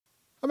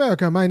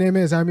America, my name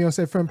is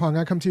Yosef Frimpong.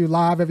 I come to you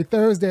live every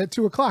Thursday at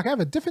 2 o'clock. I have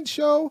a different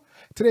show.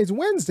 Today's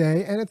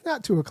Wednesday, and it's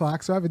not 2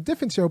 o'clock, so I have a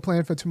different show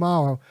planned for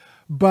tomorrow.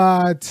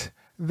 But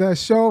the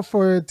show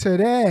for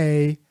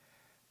today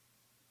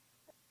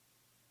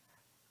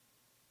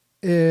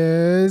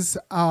is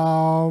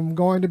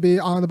going to be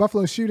on the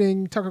Buffalo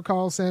shooting, Tucker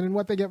Carlson, and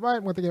what they get right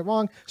and what they get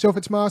wrong. Show for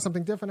tomorrow,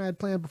 something different I had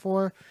planned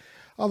before.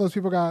 All those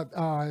people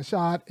got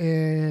shot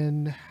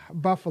in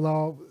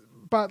Buffalo.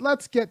 But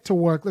let's get to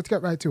work. Let's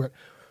get right to it.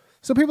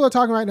 So people are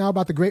talking right now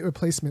about the Great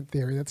Replacement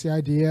theory. That's the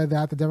idea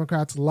that the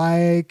Democrats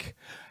like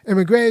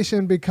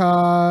immigration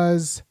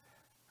because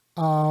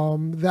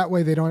that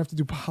way they don't have to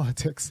do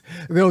politics.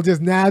 They'll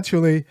just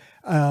naturally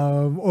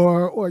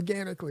or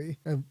organically,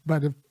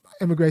 but if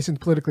immigration is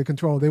politically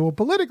controlled, they will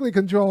politically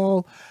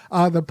control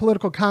the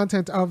political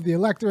content of the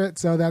electorate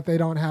so that they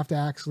don't have to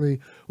actually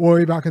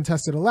worry about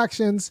contested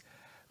elections.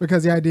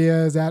 Because the idea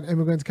is that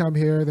immigrants come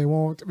here, they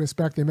won't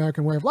respect the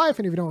American way of life.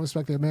 And if you don't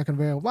respect the American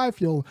way of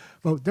life, you'll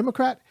vote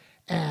Democrat.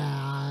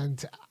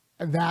 And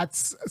that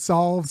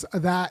solves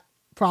that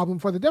problem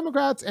for the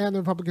Democrats, and the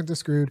Republicans are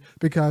screwed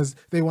because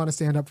they want to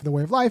stand up for the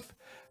way of life,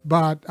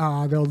 but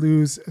they'll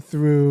lose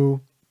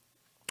through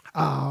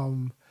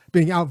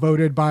being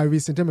outvoted by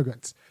recent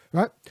immigrants,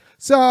 right?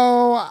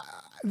 So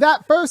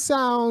that first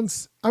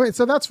sounds,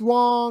 so that's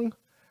wrong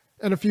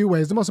in a few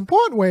ways. The most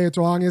important way it's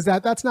wrong is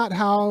that that's not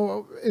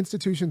how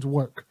institutions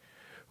work,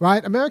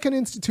 right? American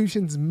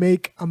institutions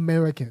make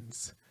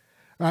Americans.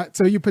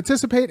 So you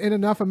participate in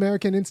enough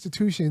American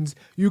institutions,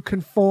 you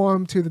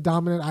conform to the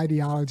dominant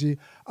ideology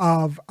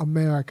of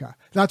America.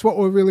 That's what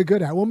we're really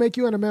good at. We'll make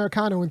you an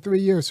Americano in 3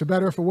 years, for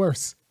better or for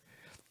worse.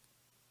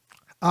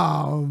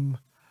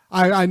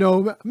 I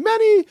know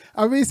many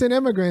a recent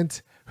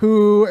immigrant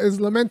who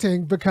is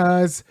lamenting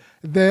because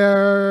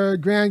their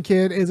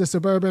grandkid is a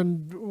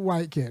suburban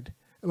white kid,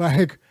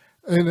 like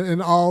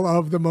in all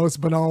of the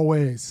most banal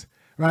ways,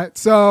 right?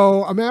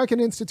 So American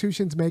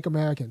institutions make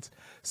Americans.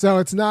 So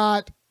it's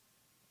not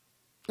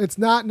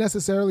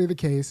necessarily the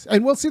case.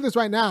 And we'll see this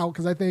right now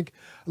because I think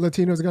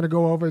Latinos are going to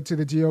go over to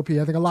the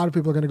GOP. I think a lot of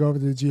people are going to go over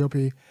to the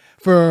GOP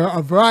for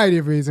a variety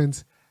of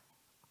reasons.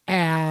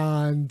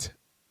 And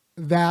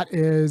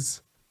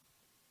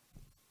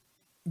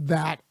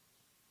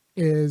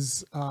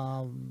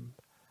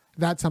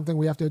that's something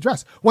we have to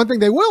address. One thing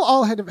they will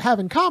all have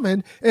in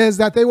common is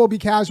that they will be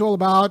casual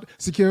about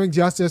securing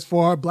justice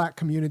for Black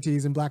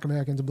communities and Black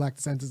Americans and Black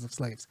descendants of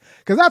slaves.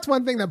 Because that's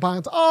one thing that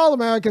binds all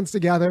Americans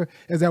together,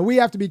 is that we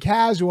have to be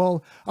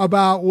casual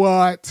about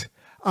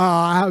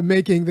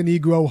making the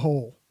Negro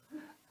whole.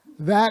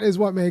 That is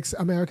what makes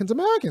Americans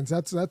Americans.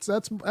 That's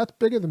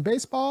bigger than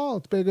baseball.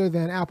 It's bigger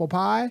than apple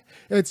pie.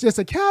 It's just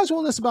a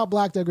casualness about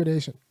Black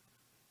degradation.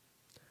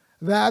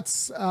 And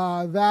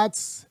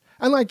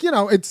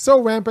it's so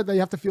rampant that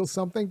you have to feel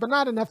something, but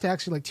not enough to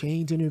actually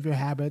change any of your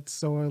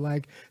habits or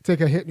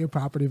take a hit in your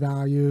property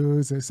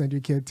values or send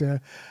your kid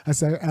to a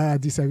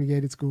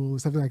desegregated school or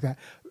something like that.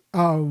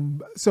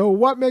 So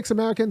what makes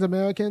Americans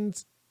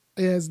Americans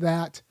is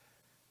that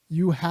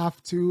you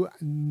have to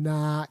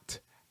not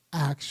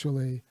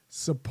actually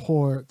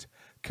support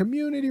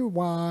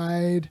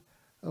community-wide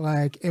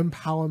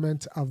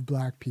empowerment of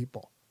Black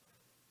people.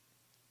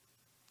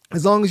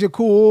 As long as you're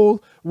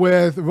cool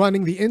with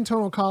running the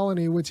internal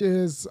colony, which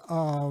is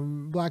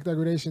Black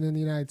degradation in the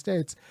United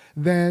States,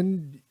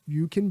 then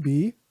you can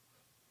be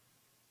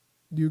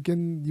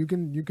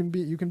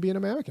an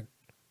American.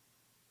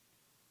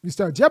 You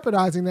start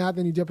jeopardizing that,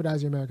 then you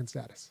jeopardize your American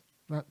status,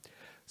 right?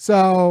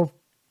 So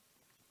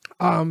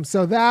that's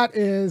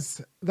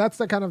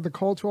the kind of the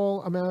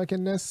cultural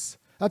Americanness.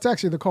 That's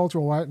actually the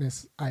cultural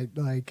whiteness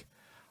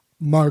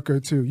marker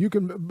too. You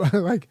can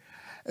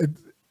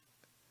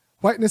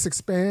whiteness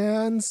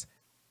expands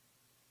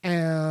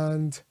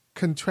and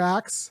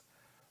contracts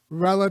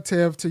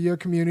relative to your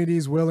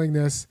community's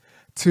willingness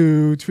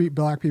to treat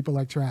Black people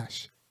like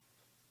trash.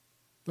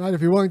 Right?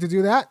 If you're willing to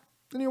do that,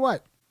 then you're white.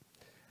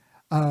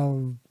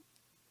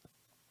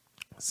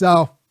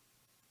 So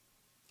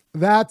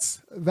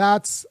that's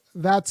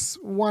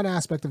one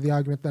aspect of the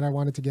argument that I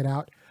wanted to get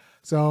out.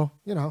 So,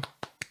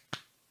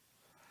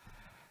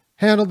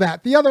 handled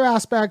that. The other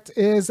aspect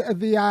is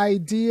the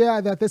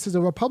idea that this is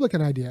a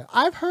Republican idea.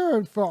 I've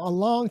heard for a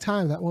long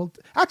time that,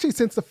 actually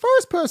since the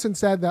first person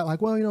said that,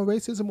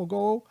 racism will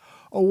go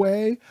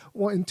away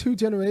in 2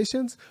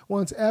 generations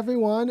once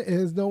everyone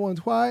is, no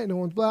one's white, no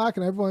one's Black,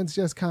 and everyone's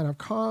just kind of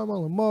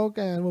caramel and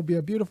mocha, and will be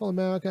a beautiful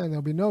America, and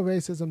there'll be no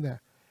racism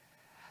there.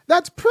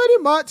 That's pretty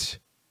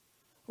much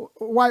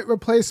white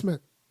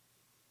replacement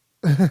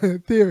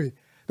theory.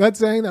 That's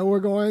saying that we're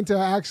going to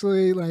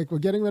actually, we're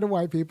getting rid of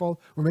white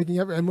people. We're making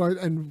and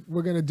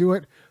we're going to do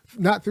it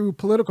not through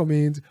political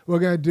means. We're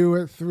going to do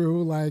it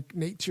through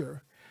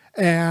nature,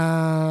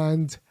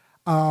 and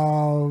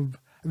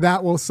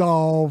that will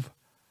solve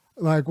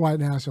white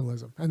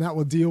nationalism, and that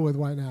will deal with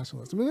white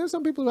nationalism. There's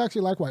some people who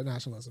actually like white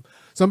nationalism.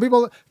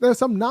 There's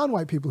some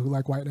non-white people who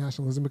like white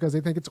nationalism because they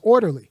think it's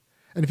orderly.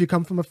 And if you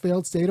come from a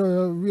failed state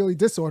or a really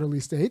disorderly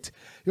state,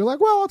 you're like,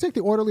 well, I'll take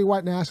the orderly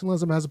white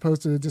nationalism as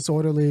opposed to the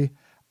disorderly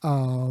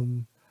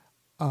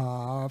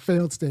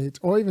failed state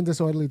or even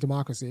disorderly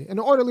democracy. And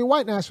orderly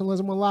white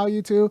nationalism will allow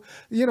you to,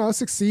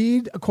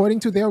 succeed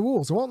according to their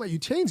rules. It won't let you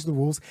change the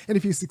rules. And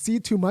if you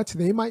succeed too much,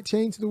 they might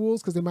change the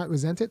rules because they might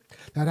resent it.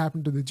 That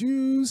happened to the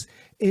Jews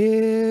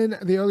in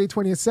the early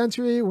 20th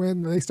century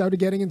when they started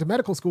getting into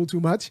medical school too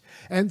much.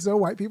 And so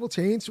white people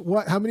changed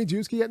how many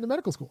Jews can get into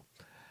medical school.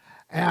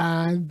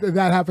 And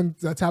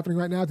that's happening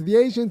right now to the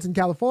Asians in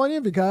California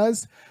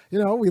because,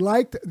 we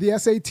liked the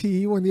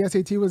SAT when the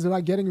SAT was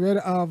about getting rid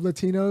of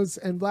Latinos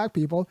and black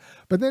people.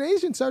 But then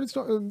recent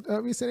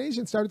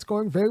Asians started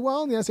scoring very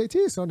well in the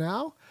SAT. So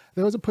now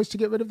there was a push to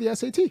get rid of the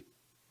SAT.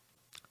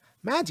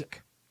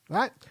 Magic,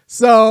 right?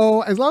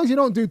 So as long as you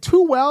don't do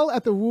too well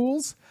at the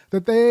rules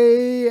that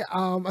they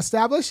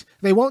establish,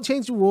 they won't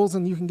change the rules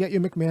and you can get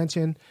your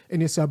McMansion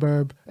in your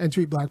suburb and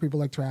treat black people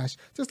like trash,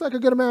 just like a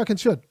good American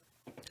should.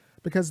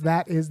 Because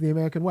that is the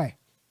American way.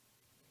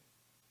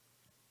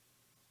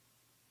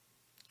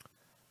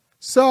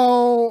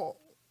 So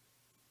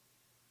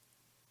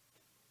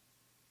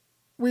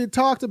we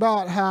talked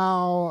about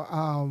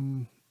how,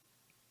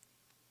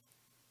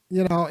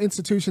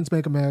 institutions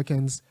make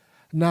Americans,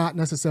 not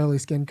necessarily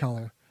skin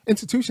color.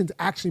 Institutions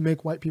actually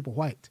make white people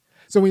white.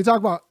 So when you talk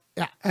about,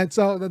 and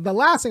so the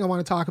last thing I want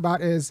to talk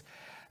about is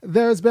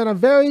there's been a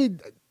very,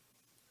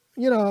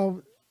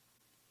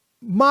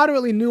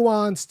 moderately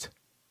nuanced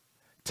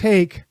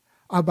take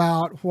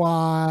about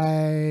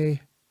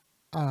why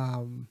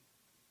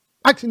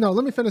let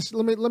me finish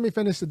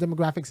the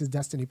demographics is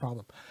destiny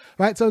problem,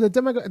 right? So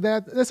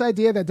this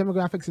idea that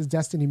demographics is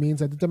destiny means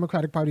that the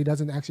Democratic Party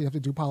doesn't actually have to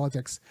do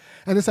politics,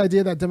 and this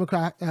idea that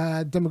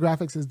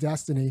demographics is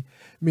destiny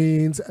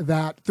means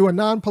that through a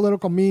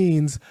non-political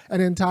means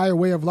an entire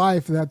way of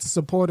life that's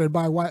supported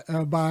by white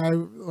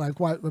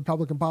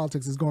Republican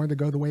politics is going to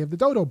go the way of the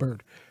dodo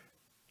bird.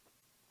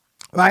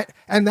 Right.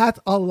 And that's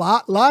a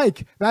lot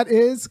that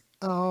is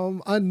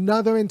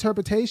another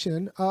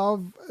interpretation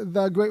of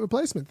the Great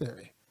Replacement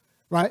theory.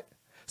 Right.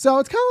 So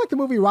it's kind of like the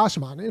movie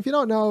Rashomon. And if you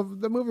don't know,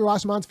 the movie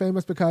Rashomon's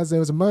famous because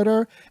there was a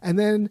murder and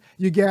then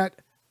you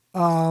get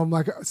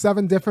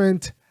seven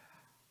different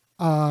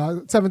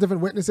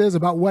witnesses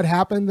about what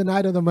happened the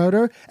night of the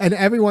murder. And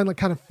everyone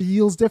kind of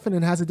feels different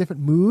and has a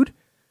different mood.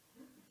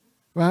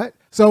 Right.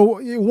 So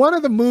one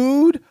of the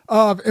mood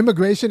of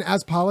immigration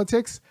as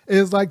politics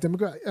is like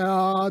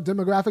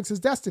demographics is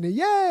destiny.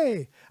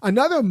 Yay.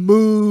 Another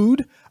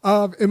mood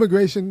of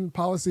immigration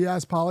policy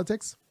as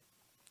politics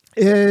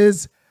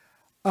is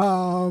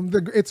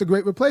it's a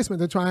great replacement.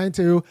 They're trying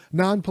to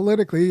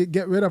non-politically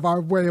get rid of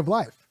our way of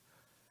life.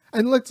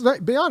 And let's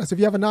be honest, if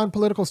you have a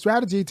non-political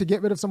strategy to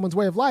get rid of someone's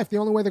way of life, the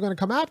only way they're going to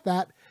come at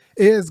that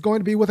is going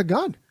to be with a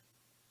gun.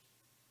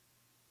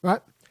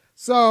 Right.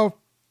 So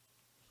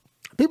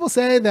people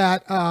say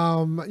that,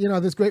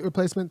 this great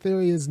replacement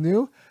theory is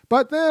new,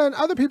 but then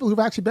other people who've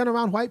actually been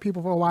around white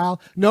people for a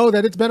while know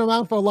that it's been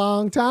around for a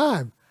long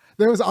time.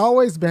 There's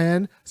always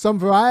been some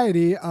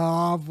variety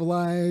of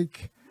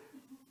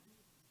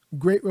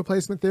great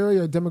replacement theory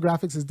or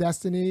demographics is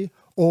destiny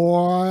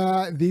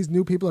or these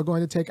new people are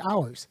going to take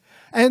ours.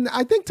 And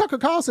I think Tucker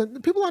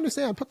Carlson, people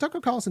understand, Tucker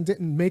Carlson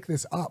didn't make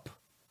this up.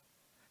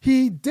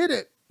 He did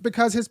it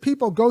because his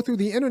people go through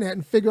the internet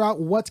and figure out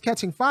what's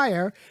catching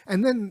fire,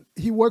 and then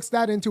he works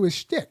that into his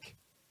shtick,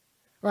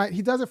 right?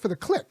 He does it for the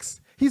clicks.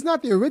 He's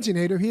not the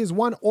originator. He is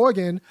one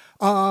organ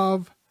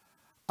of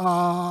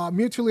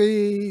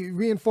mutually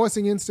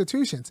reinforcing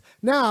institutions.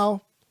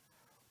 Now,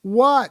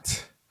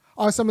 what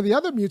are some of the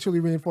other mutually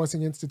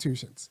reinforcing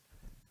institutions?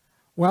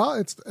 Well,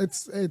 it's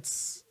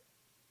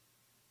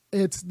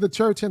the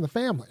church and the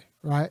family,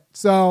 right?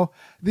 So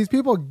these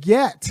people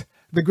get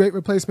the great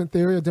replacement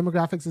theory of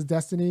demographics is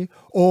destiny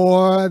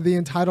or the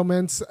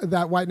entitlements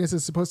that whiteness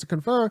is supposed to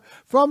confer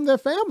from their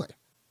family,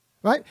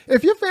 right?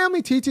 If your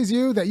family teaches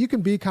you that you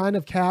can be kind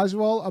of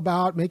casual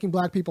about making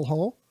black people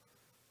whole,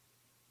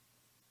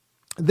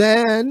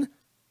 then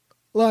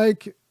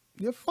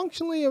you're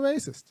functionally a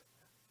racist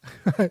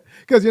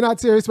because you're not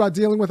serious about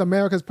dealing with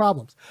America's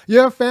problems.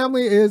 Your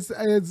family is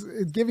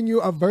giving you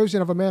a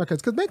version of America.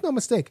 Because make no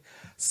mistake,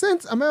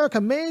 since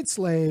America made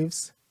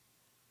slaves,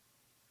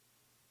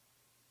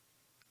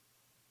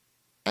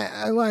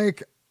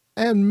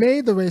 and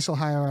made the racial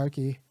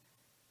hierarchy,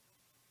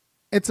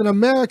 it's an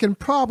American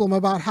problem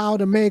about how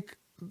to make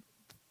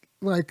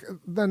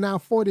the now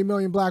 40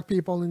 million black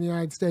people in the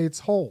United States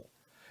whole.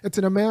 It's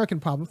an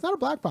American problem. It's not a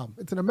black problem.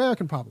 It's an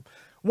American problem.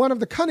 One of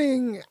the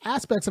cunning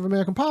aspects of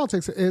American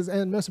politics is,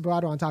 and Mr.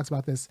 Baradoan talks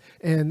about this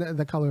in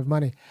The Color of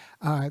Money,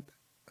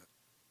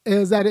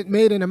 is that it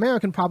made an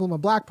American problem a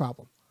black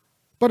problem.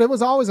 But it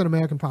was always an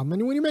American problem.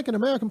 And when you make an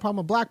American problem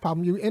a black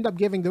problem, you end up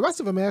giving the rest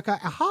of America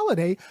a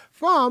holiday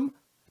from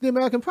the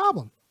American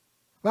problem,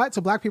 right?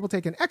 So black people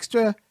take an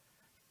extra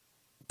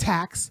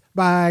tax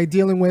by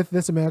dealing with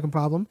this American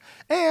problem.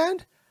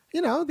 And,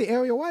 the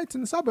area whites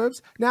in the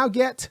suburbs now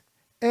get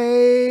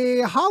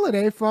a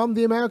holiday from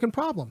the American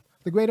problem,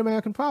 the great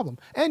American problem.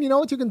 And you know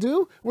what you can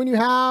do when you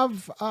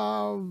have,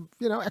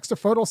 extra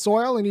fertile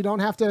soil and you don't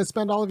have to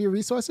spend all of your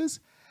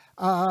resources?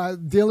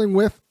 dealing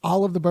with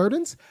all of the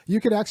burdens, you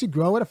could actually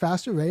grow at a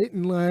faster rate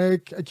and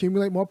like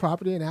accumulate more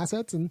property and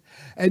assets, and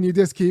you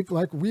just keep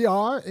like we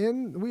are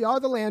the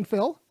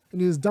landfill,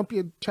 and you just dump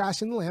your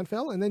trash in the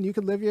landfill, and then you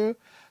can live your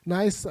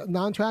nice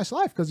non-trash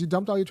life because you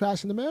dumped all your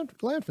trash in the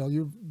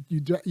landfill.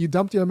 You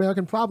dumped your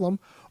American problem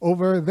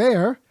over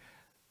there.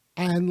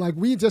 And like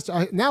we just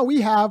now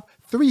we have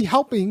 3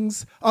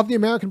 helpings of the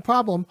American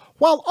problem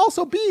while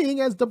also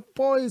being, as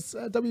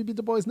W.B.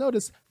 Du Bois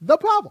noticed, the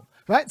problem,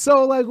 right?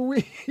 So like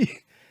we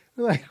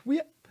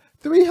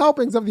 3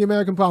 helpings of the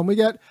American problem. We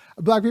get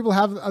black people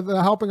have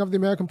the helping of the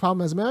American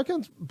problem as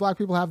Americans. Black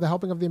people have the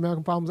helping of the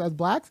American problems as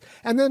blacks,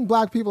 and then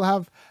black people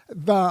have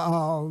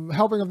the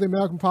helping of the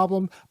American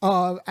problem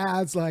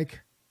as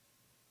like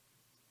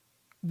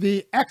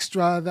the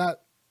extra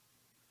that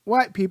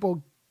white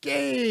people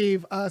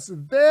gave us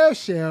their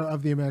share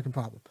of the American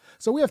problem.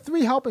 So we have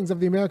 3 helpings of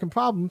the American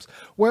problems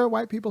where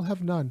white people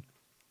have none.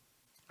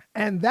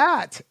 And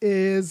that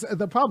is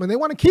the problem. And they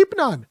want to keep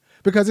none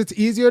because it's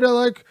easier to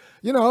like,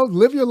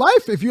 live your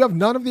life if you have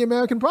none of the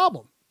American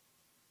problem.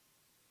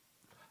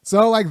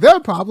 So like their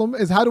problem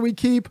is how do we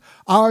keep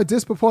our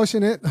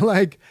disproportionate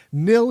like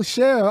nil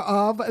share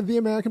of the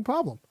American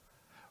problem?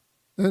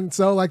 And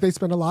so like they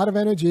spend a lot of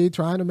energy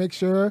trying to make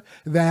sure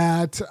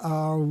that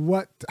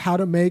how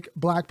to make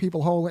black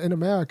people whole in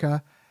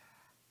America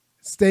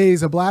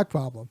stays a black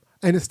problem,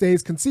 and it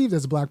stays conceived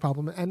as a black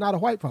problem and not a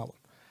white problem.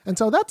 And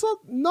so that's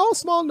no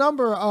small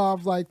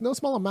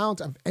amount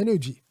of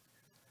energy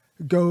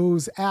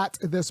goes at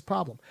this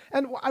problem.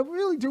 And I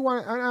really do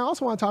want to, and I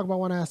also want to talk about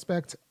one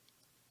aspect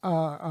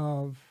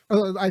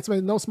I'd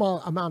say no small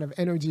amount of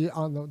energy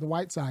on the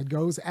white side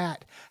goes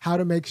at how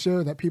to make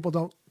sure that people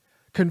don't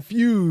don't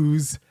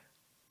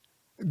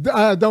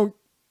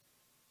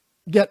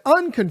get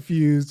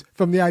unconfused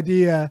from the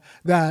idea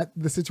that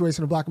the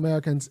situation of black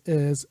Americans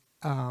is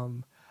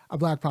a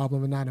black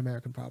problem and not an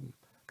American problem,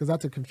 because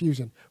that's a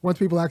confusion. Once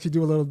people actually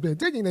do a little bit of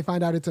digging, they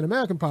find out it's an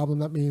American problem.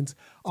 That means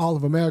all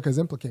of America is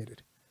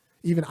implicated,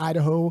 even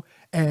Idaho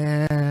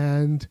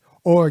and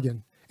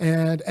Oregon.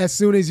 And as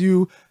soon as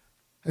you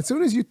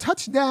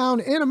touch down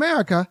in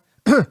America,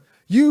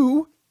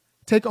 you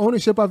take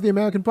ownership of the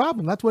American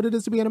problem. That's what it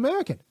is to be an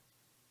American.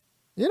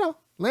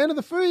 Land of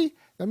the free,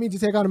 that means you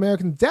take on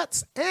American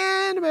debts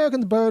and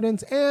Americans'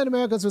 burdens and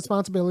America's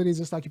responsibilities,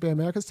 just like you pay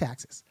America's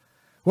taxes.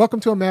 Welcome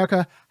to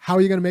America. How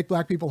are you going to make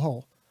black people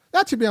whole?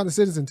 That should be on the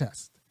citizen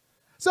test.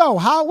 So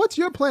what's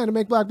your plan to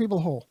make black people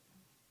whole?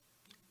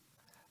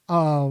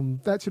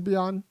 That should be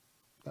on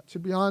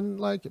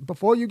like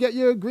before you get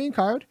your green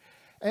card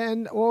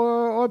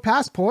or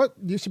passport,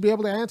 you should be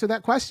able to answer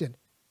that question.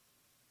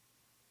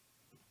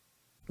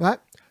 Right?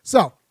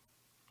 So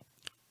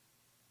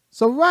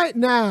right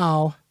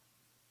now,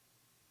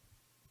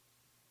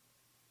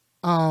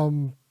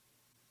 hold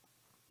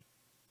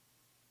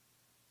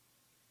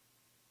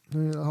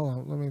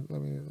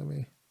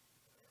on.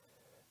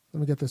 Let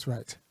me get this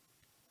right.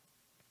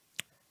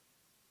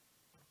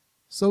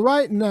 So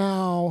right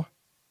now,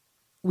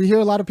 we hear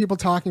a lot of people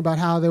talking about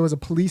how there was a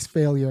police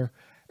failure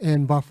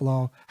in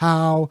Buffalo,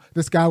 how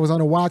this guy was on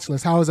a watch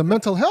list, how it was a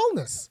mental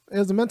illness. It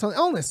was a mental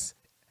illness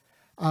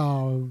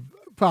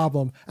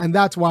problem, and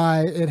that's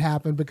why it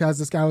happened, because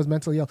this guy was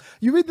mentally ill.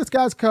 You read this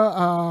guy's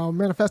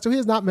manifesto, he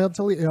is not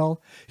mentally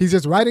ill. He's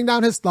just writing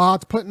down his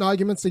thoughts, putting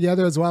arguments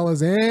together as well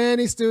as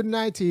any student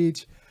I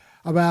teach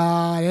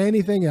about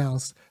anything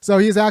else. So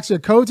he's actually a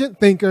cogent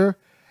thinker,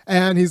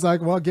 and he's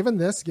like, well, given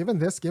this,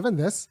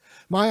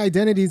 my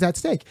identity is at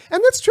stake.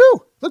 And that's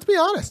true. Let's be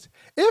honest.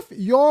 If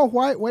your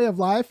white way of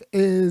life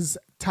is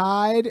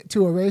tied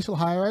to a racial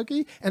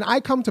hierarchy and I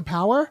come to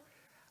power,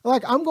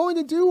 like I'm going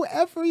to do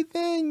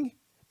everything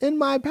in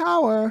my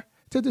power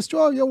to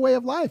destroy your way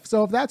of life.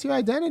 So if that's your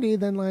identity,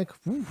 then like,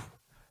 whew,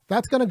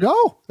 that's going to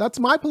go. That's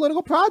my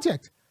political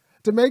project,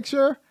 to make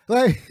sure,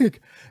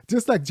 like,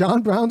 just like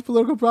John Brown's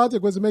political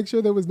project was to make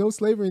sure there was no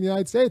slavery in the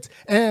United States.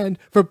 And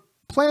for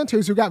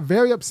planters who got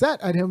very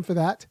upset at him for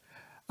that,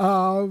 they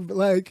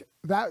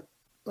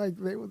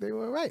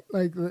were right.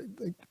 Like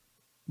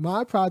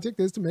my project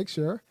is to make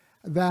sure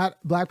that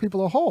black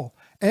people are whole.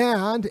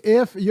 And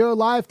if your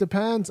life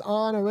depends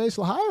on a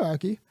racial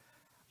hierarchy,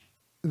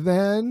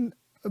 then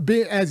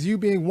as you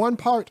being one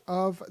part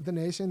of the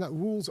nation that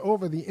rules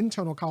over the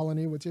internal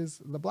colony, which is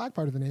the black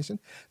part of the nation,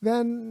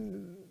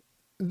 then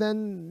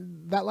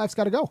that life's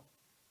got to go.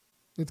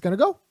 It's going to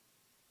go.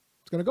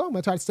 I'm going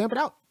to try to stamp it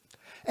out.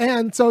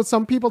 And so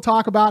some people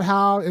talk about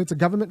how it's a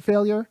government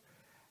failure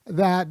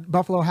that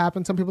Buffalo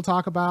happened. Some people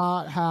talk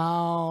about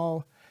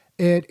how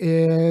it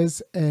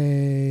is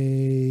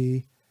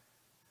a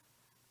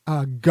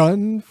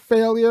gun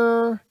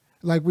failure.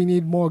 Like we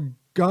need more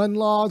gun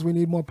laws. We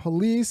need more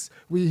police.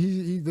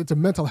 It's a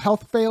mental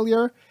health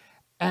failure.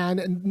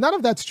 And none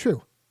of that's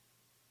true.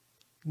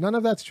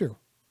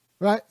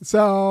 Right?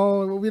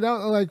 So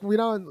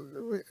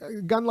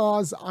gun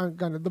laws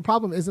aren't the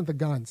problem isn't the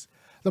guns.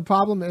 The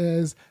problem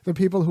is the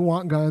people who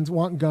want guns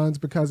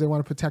because they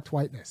want to protect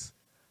whiteness.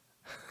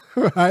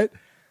 Right?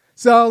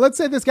 So let's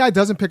say this guy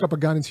doesn't pick up a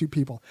gun and shoot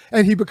people,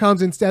 and he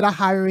becomes instead a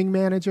hiring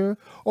manager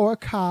or a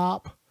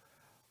cop.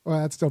 Well,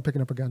 that's still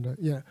picking up a gun.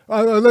 Yeah.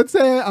 Let's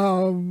say,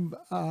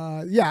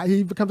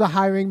 he becomes a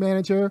hiring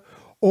manager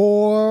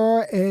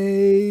or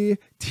a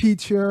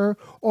teacher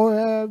or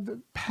a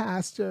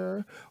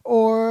pastor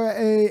or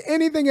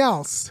anything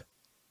else.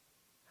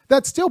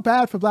 That's still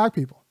bad for black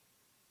people.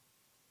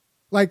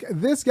 Like,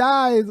 this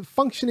guy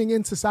functioning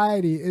in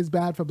society is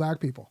bad for black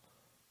people.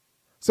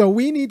 So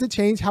we need to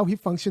change how he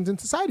functions in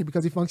society,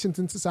 because he functions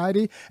in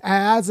society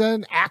as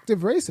an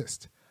active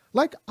racist.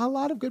 Like a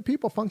lot of good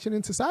people function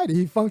in society.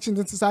 He functions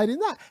in society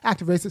not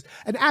active racist,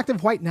 an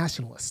active white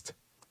nationalist.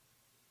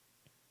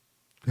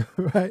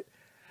 Right?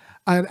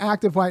 An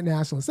active white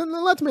nationalist.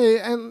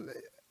 And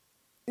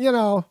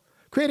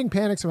creating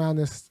panics around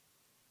this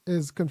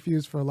is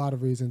confused for a lot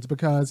of reasons,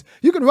 because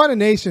you can run a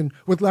nation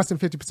with less than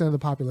 50% of the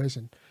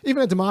population.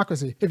 Even a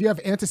democracy, if you have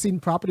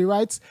antecedent property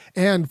rights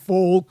and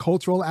full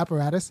cultural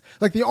apparatus,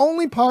 like the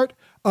only part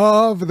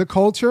of the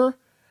culture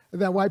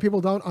that white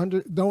people don't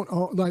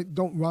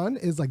run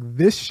is like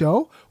this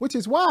show, which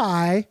is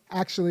why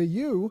actually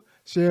you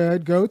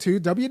should go to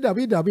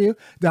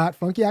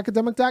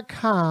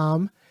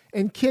www.funkyacademic.com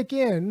and kick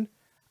in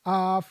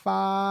 $5,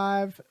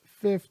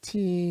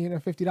 $15, or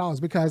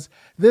 $50, because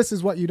this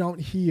is what you don't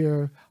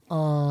hear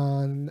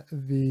on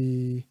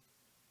the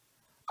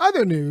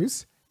other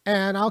news.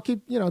 And I'll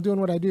keep, doing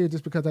what I do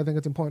just because I think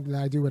it's important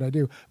that I do what I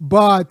do.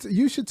 But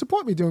you should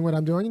support me doing what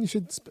I'm doing, and you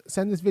should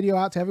send this video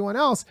out to everyone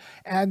else,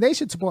 and they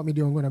should support me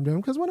doing what I'm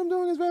doing, because what I'm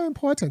doing is very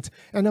important.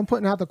 And I'm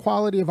putting out the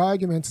quality of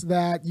arguments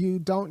that you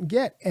don't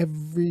get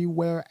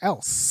everywhere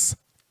else.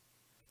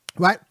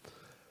 Right?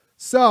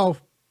 So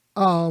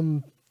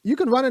you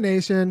can run a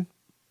nation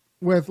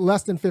with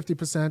less than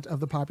 50%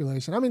 of the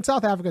population. I mean,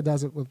 South Africa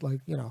does it with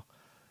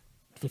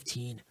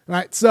 15,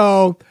 right?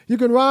 So you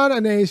can run a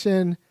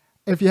nation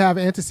if you have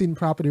antecedent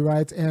property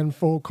rights and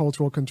full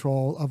cultural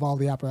control of all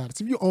the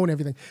apparatus. If you own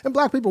everything. And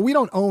black people, we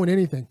don't own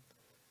anything.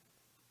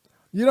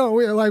 I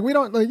think we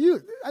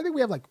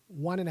have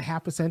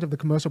 1.5% of the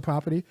commercial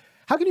property.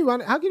 How can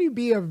you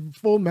be a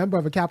full member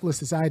of a capitalist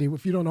society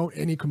if you don't own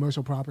any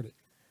commercial property?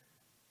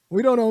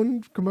 We don't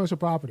own commercial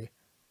property.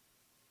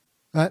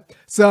 Right?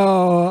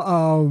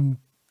 So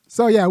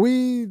yeah,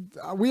 we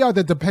are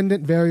the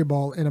dependent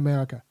variable in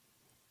America.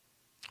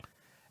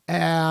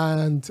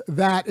 And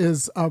that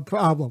is a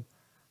problem.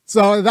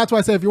 So that's why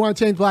I say if you want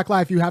to change black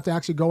life, you have to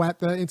actually go at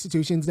the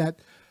institutions that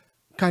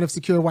kind of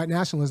secure white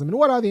nationalism. And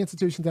what are the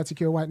institutions that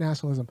secure white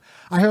nationalism?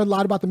 I heard a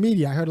lot about the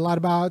media. I heard a lot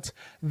about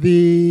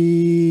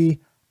the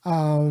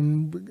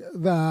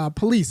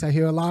police. I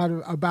hear a lot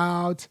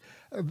about,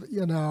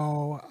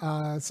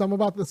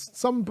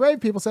 some brave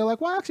people say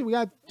well, actually we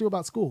got to do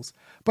about schools.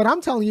 But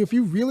I'm telling you, if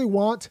you really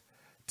want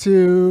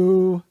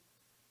to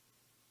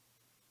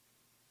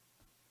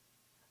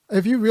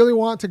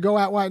go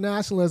at white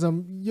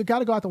nationalism, you got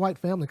to go at the white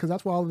family, because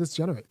that's where all of this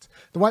generates.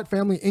 The white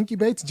family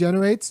incubates,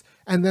 generates,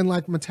 and then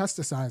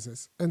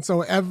metastasizes. And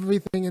so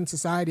everything in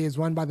society is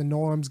run by the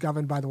norms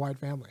governed by the white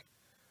family.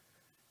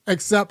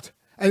 Except,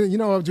 and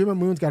Jima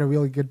Moon's got a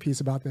really good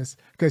piece about this,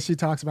 because she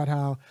talks about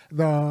how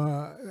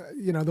the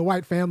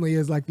white family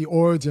is like the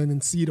origin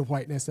and seed of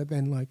whiteness that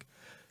then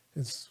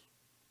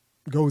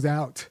goes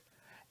out.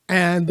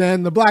 And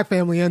then the black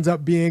family ends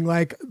up being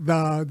like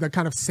the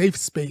kind of safe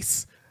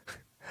space.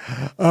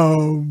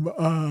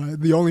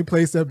 The only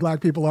place that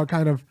black people are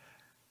kind of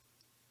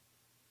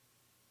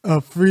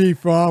free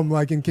from,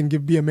 and can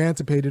be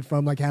emancipated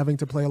from, having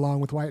to play along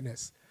with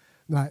whiteness.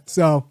 Right.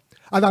 So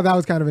I thought that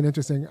was kind of an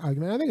interesting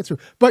argument. I think it's true.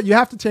 But you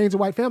have to change the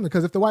white family,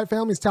 because if the white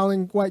family is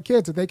telling white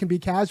kids that they can be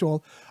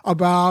casual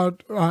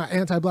about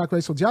anti-black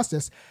racial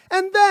justice,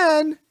 and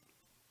then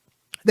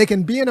they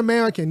can be an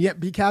American yet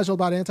be casual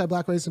about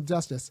anti-black racial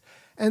justice,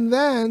 and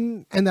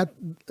the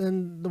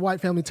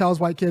white family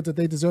tells white kids that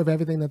they deserve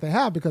everything that they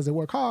have because they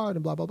work hard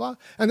and blah blah blah,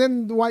 and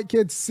then the white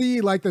kids see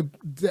the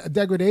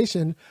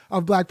degradation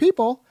of black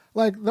people,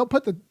 they'll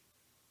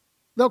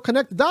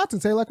connect the dots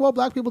and say well,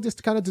 black people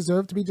just kind of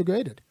deserve to be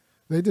degraded.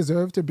 They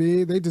deserve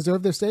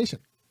their station.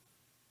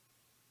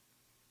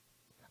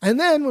 And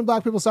then when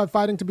black people start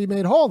fighting to be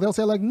made whole, they'll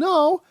say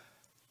no,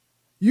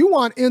 you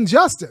want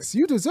injustice.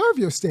 You deserve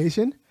your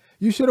station.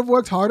 You should have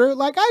worked harder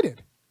like I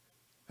did.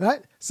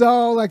 Right?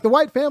 So the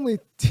white family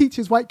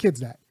teaches white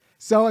kids that.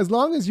 So as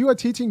long as you are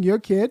teaching your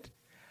kid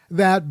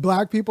that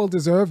black people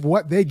deserve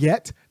what they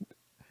get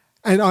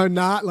and are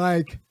not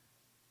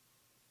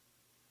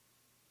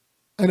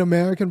an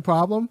American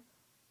problem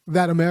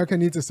that America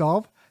needs to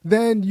solve,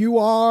 then you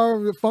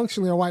are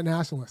functionally a white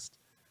nationalist.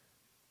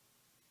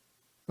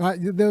 Right?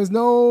 There's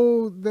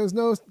no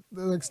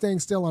staying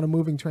still on a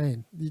moving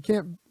train. You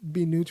can't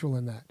be neutral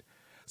in that.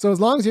 So as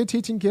long as you're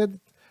teaching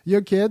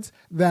your kids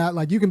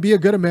that you can be a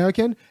good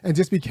American and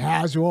just be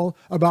casual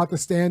about the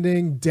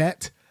standing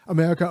debt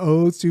America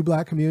owes to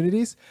black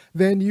communities,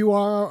 then you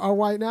are a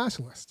white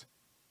nationalist.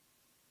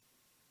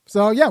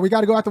 So yeah, we got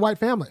to go at the white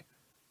family.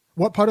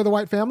 What part of the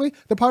white family?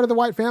 The part of the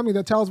white family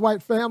that tells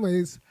white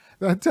families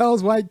that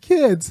tells white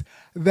kids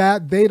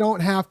that they don't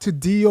have to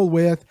deal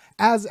with,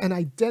 as an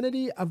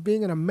identity of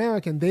being an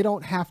American, they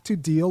don't have to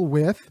deal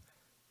with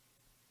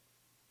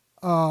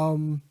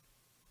the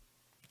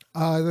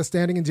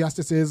standing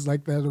injustices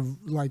like that are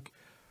like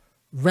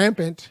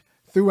rampant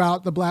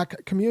throughout the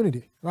black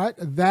community, right?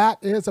 That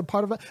is a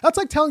part of it. That's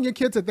like telling your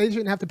kids that they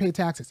shouldn't have to pay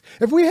taxes.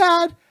 If we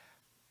had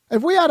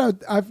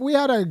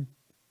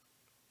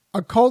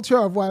a culture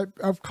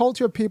of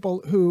culture of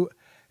people who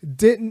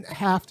didn't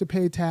have to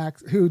pay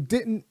tax, who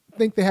didn't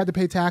think they had to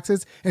pay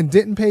taxes and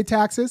didn't pay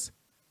taxes,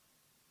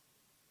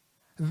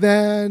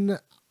 then,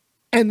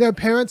 and their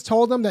parents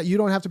told them that you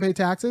don't have to pay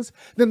taxes,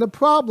 then the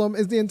problem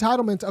is the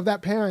entitlement of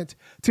that parent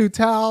to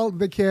tell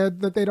the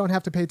kid that they don't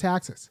have to pay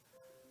taxes,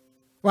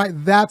 right?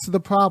 That's the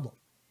problem,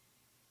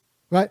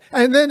 right?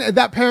 And then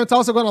that parent's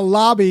also going to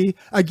lobby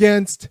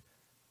against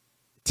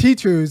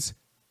teachers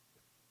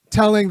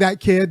telling that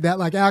kid that,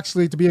 like,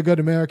 actually, to be a good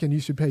American, you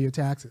should pay your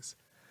taxes.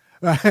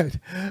 Right.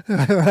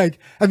 Like,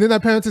 and then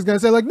that parent is going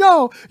to say, like,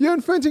 no, you're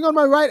infringing on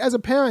my right as a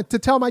parent to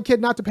tell my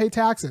kid not to pay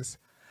taxes.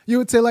 You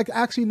would say, like,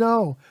 actually,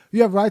 no,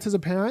 you have rights as a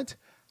parent,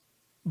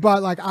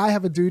 but like, I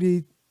have a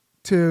duty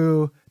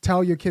to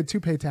tell your kid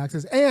to pay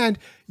taxes. And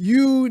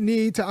you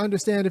need to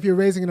understand, if you're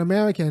raising an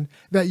American,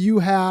 that you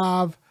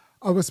have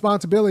a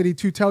responsibility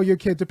to tell your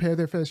kid to pay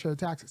their fair share of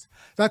taxes.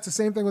 That's the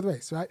same thing with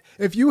race, right?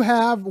 If you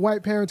have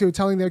white parents who are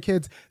telling their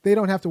kids they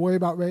don't have to worry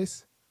about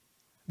race,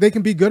 they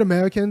can be good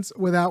Americans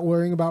without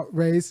worrying about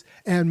race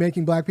and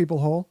making black people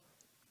whole.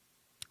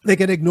 They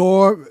can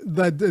ignore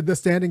the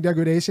standing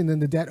degradation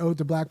and the debt owed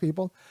to black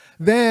people.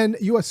 Then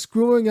you are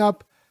screwing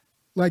up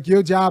like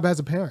your job as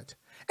a parent.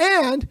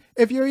 And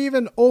if you're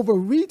even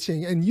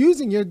overreaching and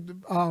using your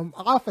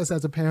office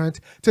as a parent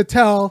to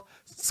tell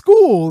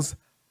schools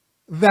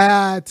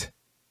that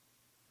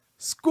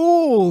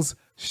schools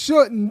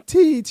shouldn't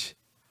teach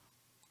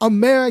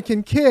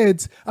American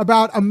kids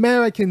about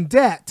American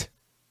debt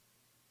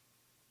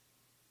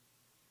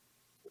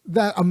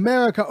that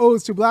America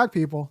owes to black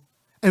people,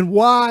 and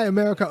why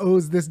America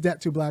owes this debt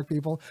to black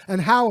people,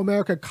 and how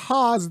America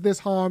caused this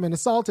harm and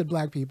assaulted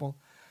black people,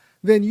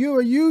 then you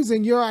are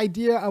using your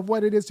idea of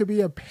what it is to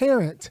be a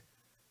parent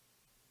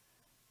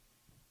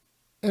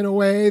in a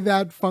way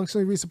that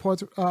functionally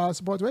supports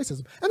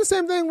racism. And the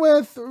same thing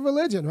with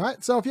religion,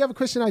 right? So if you have a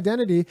Christian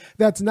identity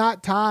that's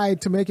not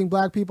tied to making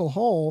black people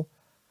whole,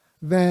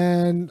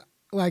 then,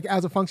 like,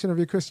 as a function of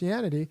your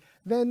Christianity,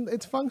 then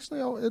it's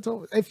functionally,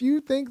 if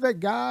you think that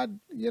God,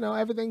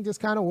 everything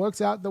just kind of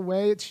works out the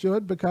way it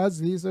should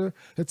because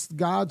it's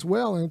God's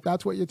will, and if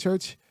that's what your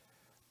church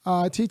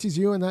teaches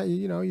you, and that,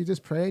 you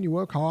just pray and you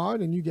work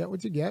hard and you get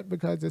what you get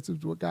because this is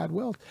what God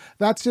willed.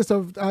 That's just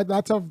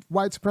that's a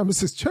white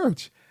supremacist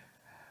church,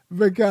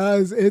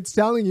 because it's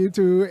telling you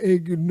to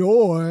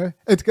ignore,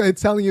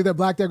 it's telling you that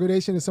black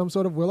degradation is some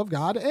sort of will of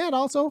God, and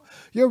also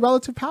your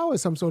relative power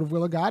is some sort of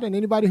will of God. And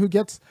anybody who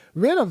gets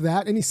rid of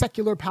that, any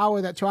secular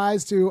power that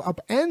tries to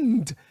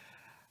upend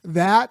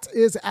that,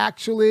 is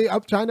actually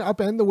trying to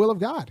upend the will of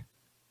God.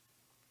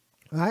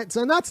 Right?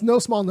 So that's no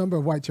small number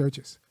of white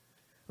churches.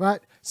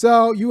 Right?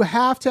 So you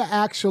have to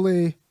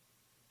actually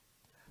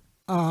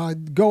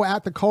go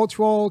at the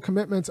cultural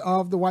commitments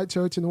of the white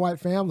church and the white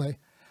family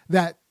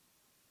that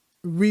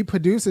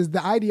reproduces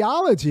the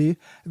ideology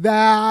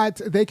that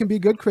they can be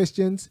good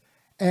Christians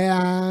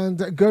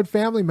and good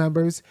family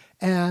members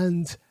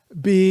and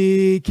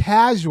be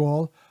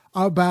casual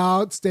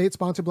about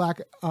state-sponsored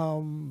black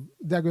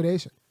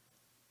degradation,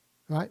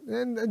 right?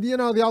 And,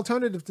 the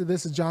alternative to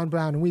this is John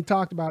Brown. And we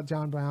talked about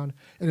John Brown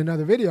in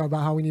another video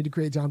about how we need to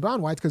create John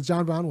Brown whites, because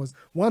John Brown was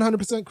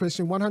 100%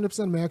 Christian,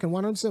 100% American,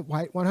 100%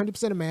 white,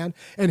 100% a man,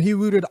 and he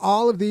rooted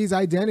all of these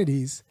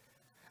identities,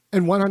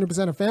 and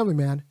 100% a family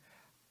man.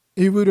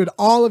 He rooted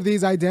all of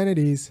these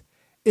identities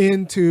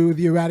into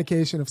the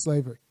eradication of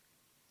slavery.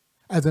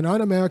 As an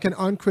un-American,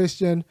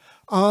 un-Christian,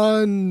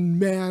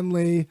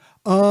 unmanly,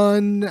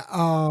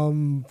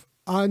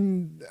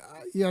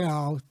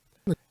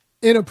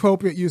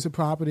 inappropriate use of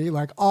property,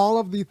 like all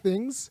of the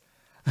things,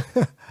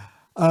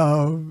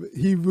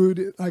 he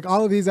rooted, like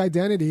all of these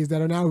identities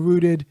that are now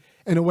rooted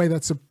in a way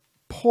that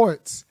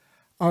supports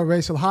our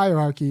racial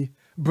hierarchy,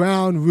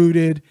 Brown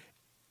rooted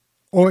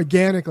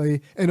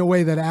organically in a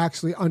way that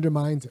actually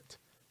undermines it.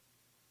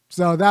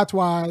 So that's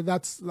why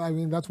that's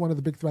one of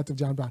the big threats of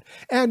John Brown.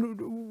 And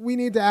we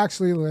need to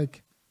actually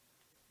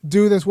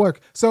do this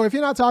work. So if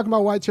you're not talking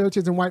about white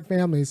churches and white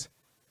families,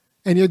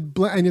 and you're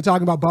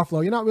talking about Buffalo,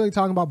 you're not really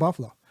talking about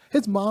Buffalo.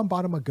 His mom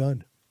bought him a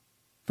gun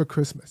for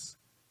Christmas.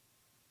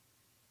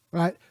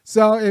 Right?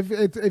 So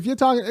if you're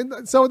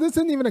talking, so this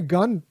isn't even a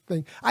gun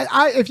thing.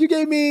 If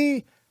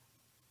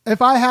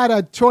I had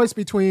a choice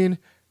between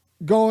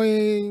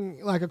going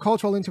like a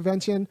cultural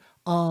intervention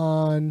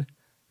on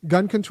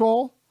gun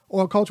control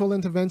or a cultural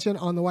intervention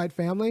on the white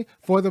family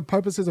for the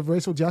purposes of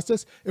racial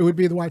justice, it would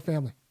be the white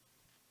family.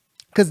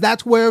 Because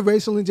that's where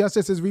racial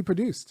injustice is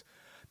reproduced.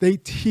 They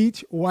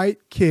teach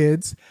white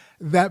kids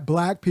that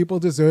black people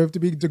deserve to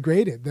be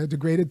degraded. They're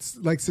degraded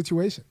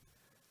situation.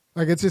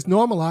 Like, it's just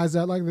normalized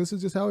that, like, this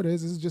is just how it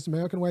is. This is just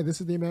American way.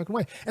 This is the American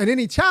way. And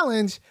any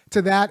challenge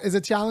to that is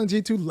a challenge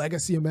to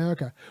legacy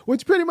America,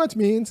 which pretty much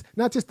means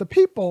not just the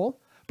people,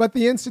 but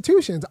the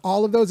institutions,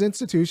 all of those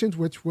institutions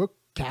which were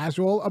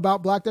casual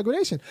about black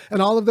degradation, and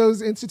all of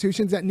those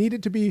institutions that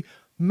needed to be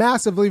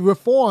massively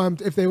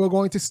reformed if they were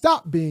going to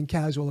stop being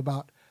casual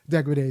about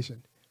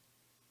degradation,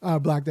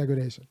 black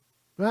degradation,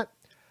 right?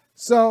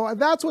 So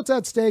that's what's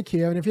at stake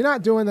here. And if you're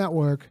not doing that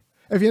work,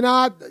 if you're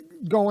not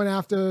going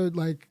after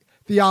like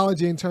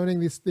theology and turning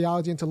this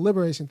theology into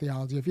liberation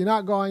theology, if you're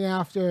not going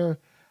after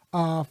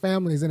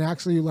families and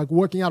actually like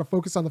working out a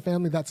focus on the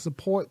family that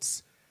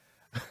supports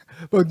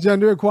both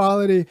gender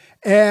equality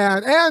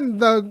and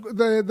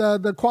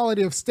the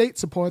quality of state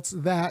supports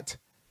that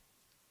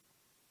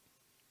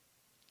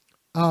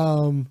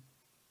the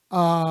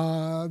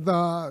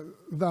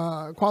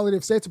quality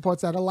of state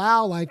supports that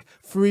allow like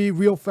free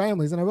real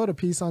families. And I wrote a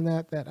piece on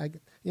that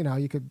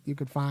you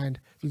could find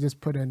if you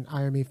just put in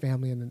IRME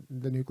family and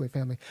the nuclear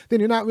family. Then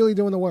you're not really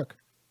doing the work.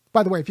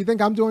 By the way, if you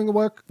think I'm doing the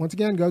work, once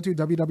again, go to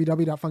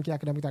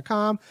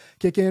www.funkyacademic.com,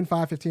 kick in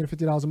 $5, $15, or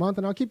 $50 a month,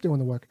 and I'll keep doing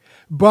the work.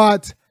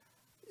 But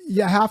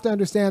you have to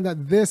understand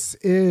that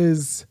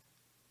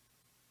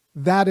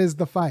that is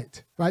the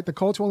fight, right? The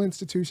cultural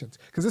institutions.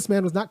 Because this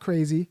man was not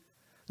crazy.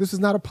 This is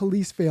not a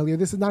police failure.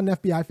 This is not an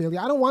FBI failure.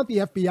 I don't want the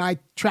FBI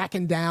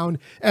tracking down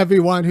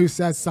everyone who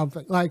says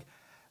something. Like,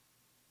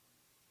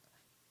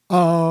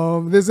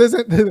 this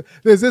isn't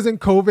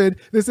COVID.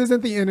 This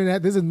isn't the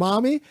internet. This is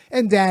mommy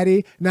and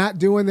daddy not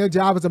doing their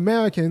job as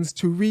Americans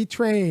to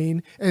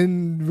retrain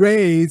and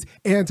raise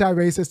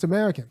anti-racist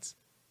Americans.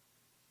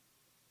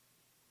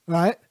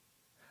 Right?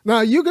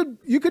 Now you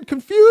could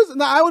confuse.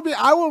 Now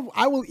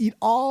I will eat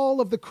all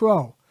of the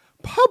crow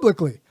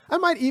publicly. I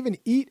might even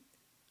eat.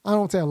 I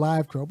don't say a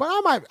live crow, but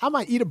I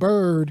might eat a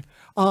bird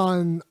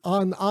on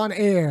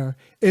air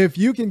if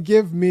you can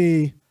give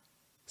me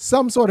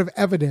some sort of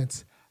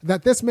evidence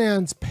that this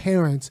man's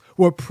parents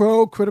were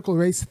pro critical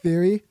race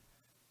theory,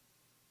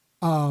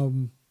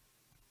 were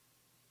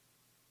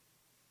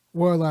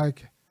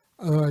like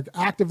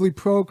actively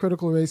pro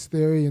critical race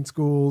theory in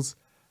schools,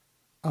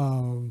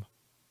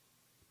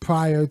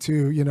 prior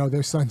to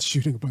their sons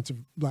shooting a bunch of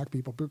black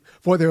people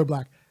before they were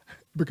black,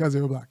 because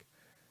they were black.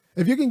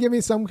 If you can give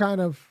me some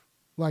kind of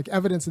like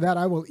evidence of that,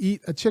 I will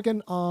eat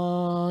chicken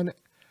on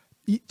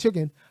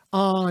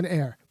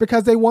air,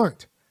 because they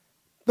weren't.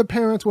 The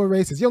parents were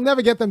racist. You'll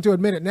never get them to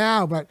admit it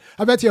now, but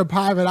I bet you a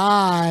private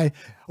eye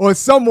or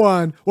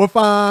someone will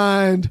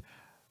find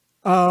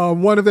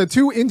one of the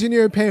two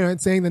engineered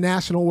parents saying the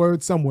national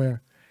word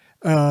somewhere.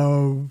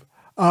 Like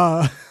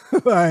I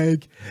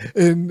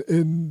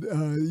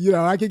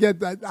could get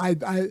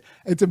that.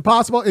 It's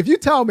impossible. If you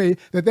tell me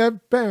that their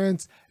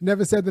parents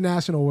never said the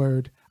national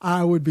word,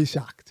 I would be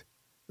shocked.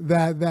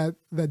 That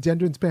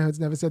Gendron's parents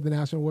never said the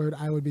national word,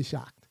 I would be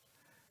shocked.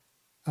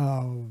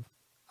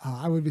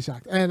 I would be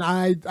shocked. And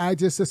I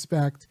just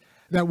suspect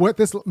that what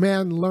this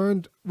man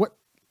learned,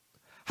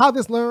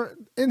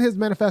 in his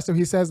manifesto,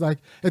 he says, like,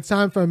 it's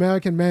time for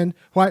American men,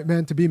 white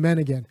men, to be men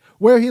again.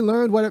 Where he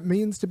learned what it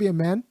means to be a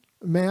man,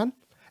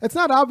 it's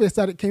not obvious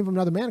that it came from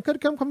another man. It could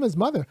have come from his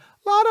mother.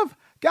 A lot of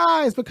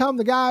guys become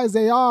the guys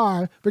they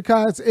are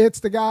because it's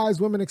the guys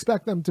women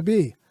expect them to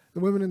be. The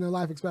women in their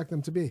life expect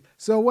them to be.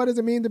 So what does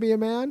it mean to be a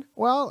man?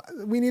 Well,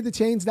 we need to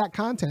change that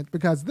content,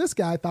 because this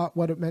guy thought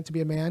what it meant to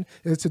be a man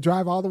is to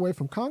drive all the way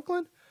from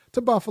Conklin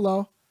to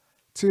Buffalo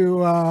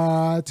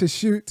to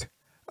shoot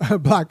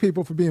black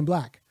people for being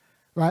black,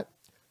 right?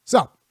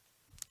 So,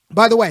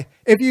 by the way,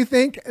 if you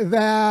think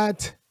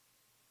that,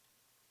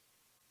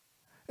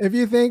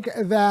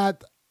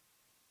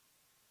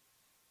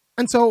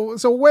 and so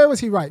where was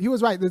he right? He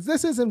was right.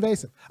 This is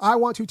invasive. I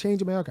want to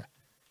change America.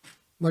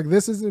 Like,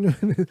 this is,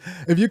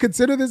 if you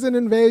consider this an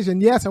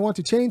invasion, yes, I want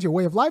to change your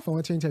way of life. I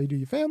want to change how you do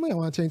your family. I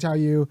want to change how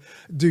you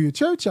do your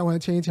church. I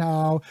want to change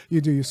how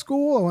you do your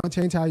school. I want to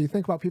change how you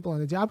think about people on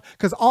the job.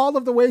 Because all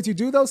of the ways you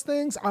do those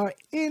things are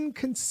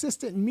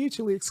inconsistent and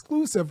mutually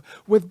exclusive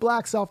with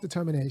black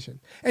self-determination.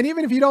 And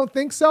even if you don't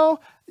think so,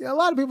 a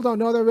lot of people don't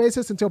know they're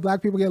racist until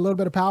black people get a little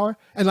bit of power.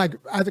 And like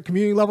at the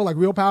community level, like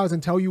real powers,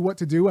 and tell you what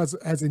to do as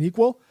an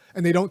equal.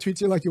 And they don't treat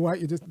you like you're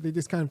white. They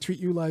just kind of treat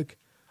you like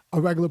a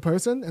regular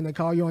person, and they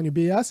call you on your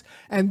BS.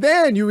 And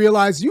then you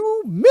realize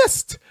you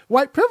missed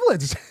white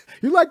privilege.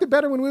 You liked it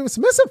better when we were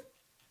submissive.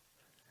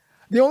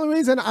 The only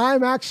reason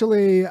I'm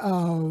actually, you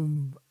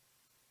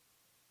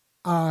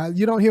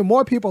don't hear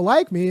more people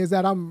like me is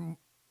that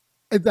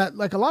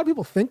like a lot of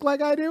people think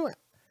like I do,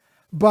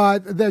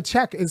 but their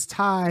check is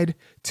tied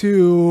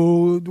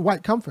to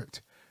white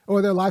comfort,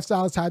 or their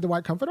lifestyle is tied to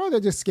white comfort, or they're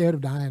just scared of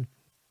dying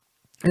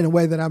in a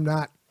way that I'm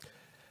not.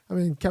 I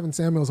mean, Kevin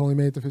Samuels only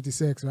made it to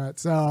 56, right?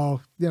 So,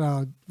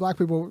 black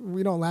people,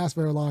 we don't last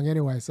very long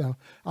anyway. So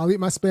I'll eat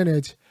my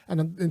spinach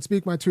and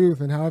speak my truth.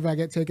 And however I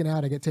get taken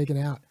out, I get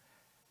taken out.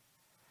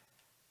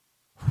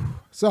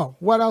 So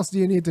what else do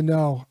you need to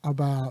know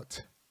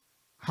about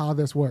how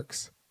this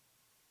works?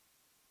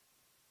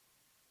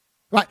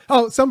 Right.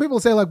 Oh, some people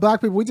say, like, black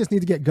people, we just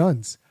need to get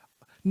guns.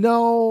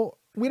 No,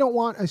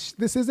 want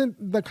this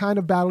isn't the kind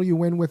of battle you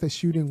win with a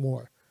shooting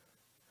war.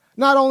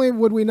 Not only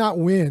would we not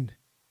win,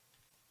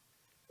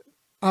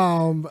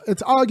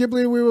 it's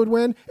arguably we would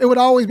win. It would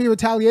always be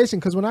retaliation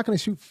because we're not going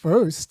to shoot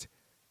first.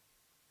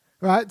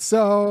 Right.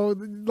 So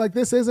like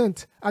this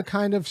isn't a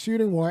kind of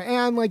shooting war.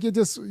 And like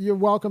you're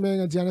welcoming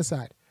a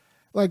genocide.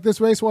 Like this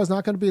race war is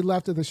not going to be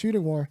left of the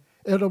shooting war.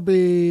 It'll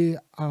be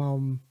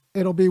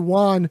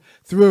won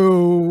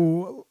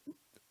through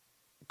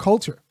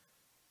culture.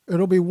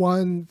 It'll be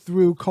won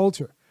through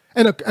culture.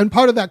 And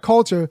part of that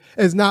culture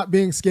is not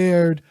being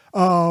scared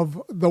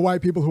of the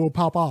white people who will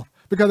pop off.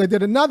 Because I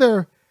did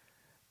another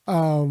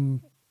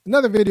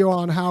video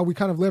on how we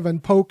kind of live in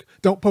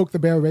don't poke the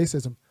bear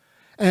racism.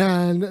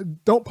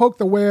 And don't poke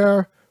the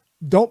bear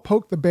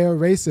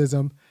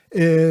racism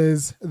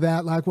is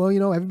that like,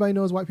 well, everybody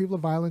knows white people are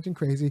violent and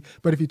crazy,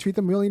 but if you treat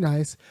them really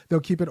nice, they'll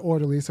keep it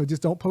orderly. So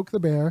just don't poke the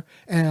bear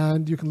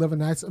and you can live a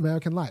nice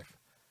American life.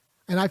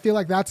 And I feel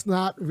like that's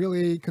not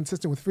really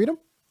consistent with freedom.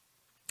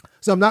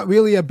 So I'm not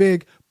really a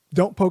big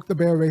don't poke the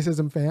bear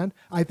racism fan.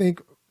 I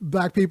think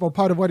black people,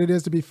 part of what it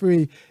is to be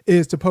free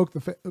is to poke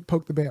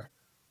the bear.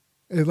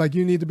 It's like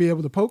you need to be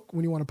able to poke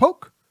when you want to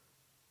poke.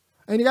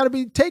 And you got to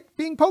be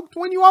being poked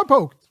when you are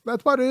poked.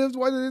 That's what it is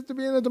to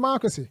be in a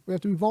democracy. We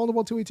have to be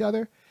vulnerable to each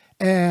other.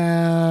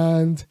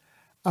 And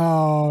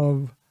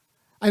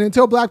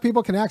until black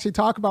people can actually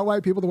talk about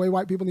white people the way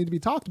white people need to be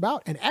talked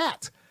about and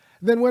act,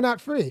 then we're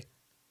not free.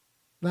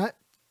 Right?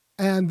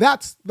 And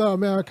that's the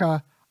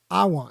America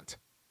I want.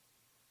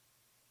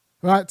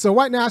 Right? So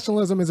white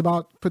nationalism is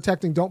about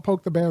protecting don't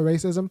poke the bear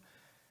racism.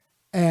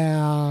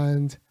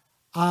 And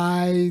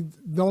the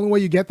only way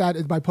you get that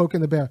is by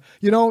poking the bear.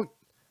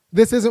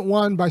 This isn't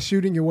won by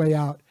shooting your way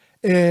out.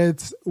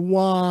 It's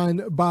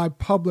won by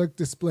public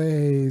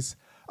displays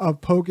of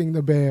poking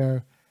the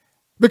bear.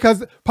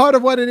 Because part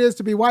of what it is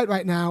to be white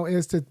right now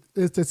is to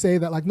say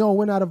that like, no,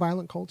 we're not a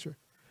violent culture.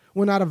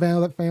 We're not a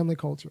violent family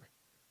culture.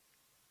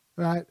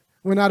 Right?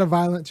 We're not a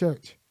violent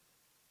church.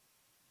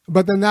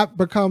 But then that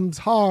becomes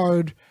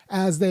hard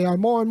as they are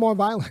more and more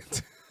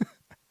violent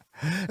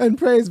and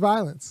praise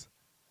violence.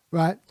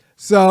 Right?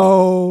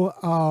 So,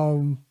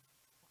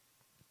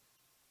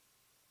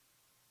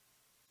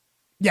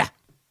 yeah,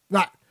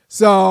 right.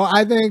 So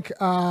I think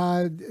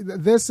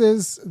this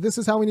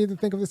is how we need to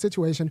think of the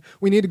situation.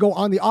 We need to go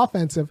on the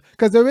offensive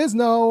because there is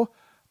no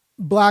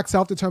black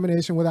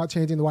self-determination without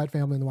changing the white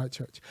family and the white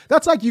church.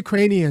 That's like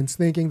Ukrainians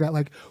thinking that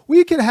like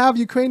we can have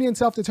Ukrainian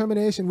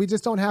self-determination. We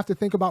just don't have to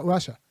think about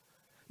Russia.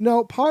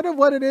 No, part of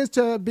what it is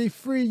to be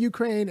free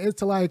Ukraine is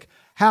to like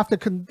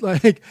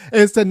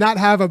is to not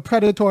have a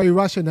predatory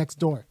Russia next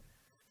door.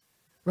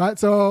 Right.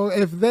 So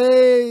and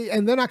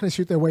they're not going to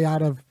shoot their way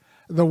out of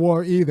the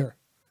war either.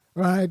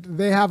 Right.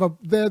 They have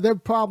their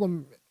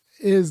problem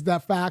is the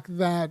fact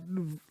that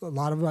a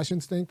lot of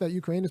Russians think that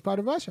Ukraine is part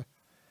of Russia.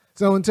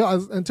 So until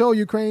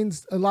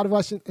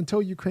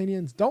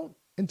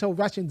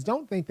Russians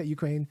don't think that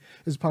Ukraine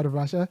is part of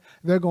Russia,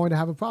 they're going to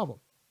have a problem.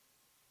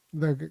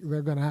 They're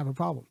going to have a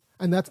problem.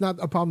 And that's not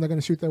a problem they're going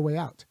to shoot their way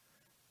out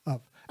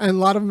of. And a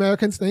lot of white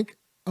Americans think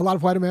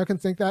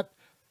that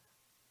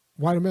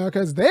white America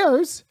is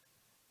theirs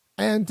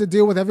and to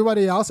deal with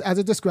everybody else as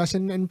a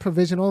discretion and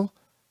provisional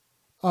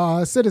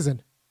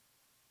citizen.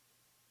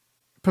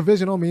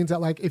 Provisional means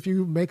that like if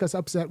you make us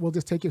upset, we'll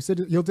just take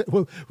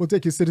we'll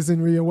take your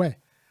citizenry away.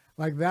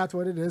 Like that's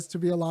what it is to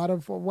be a lot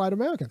of white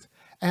Americans.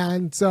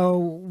 And so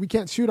we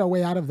can't shoot our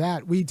way out of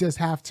that. We just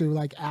have to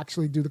like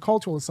actually do the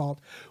cultural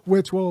assault,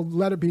 which will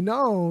let it be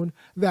known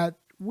that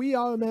we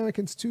are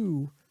Americans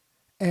too,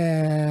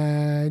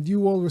 and you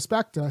will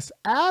respect us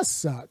as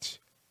such.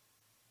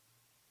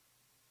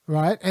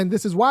 Right? And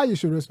this is why you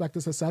should respect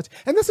us as such.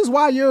 And this is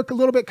why you're a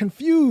little bit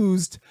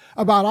confused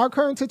about our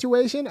current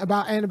situation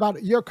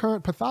about your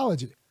current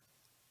pathology.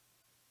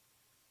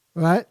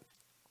 Right?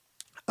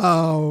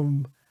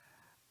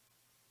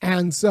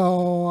 And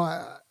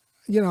so,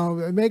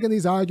 making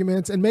these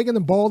arguments and making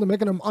them bold and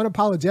making them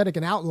unapologetic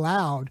and out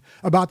loud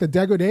about the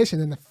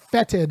degradation and the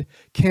fetid,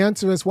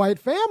 cancerous white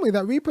family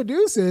that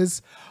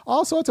reproduces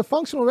all sorts of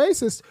functional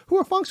racists who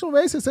are functional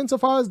racists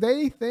insofar as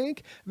they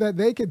think that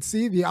they could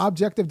see the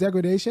objective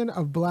degradation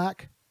of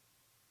black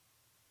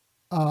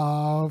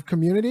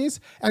communities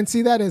and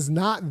see that as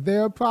not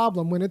their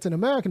problem when it's an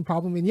American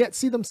problem, and yet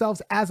see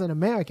themselves as an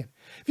American.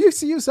 If you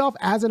see yourself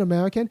as an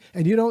American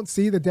and you don't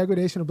see the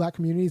degradation of black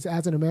communities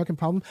as an American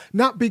problem,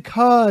 not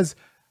because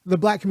the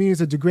black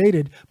communities are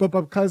degraded, but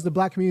because the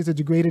black communities are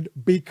degraded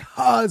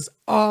because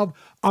of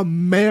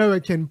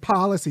American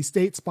policy,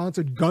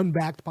 state-sponsored,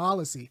 gun-backed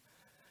policy,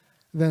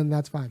 then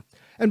that's fine.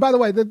 And by the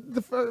way,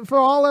 for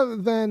all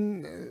of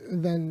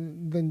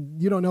then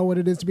you don't know what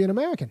it is to be an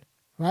American.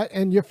 Right?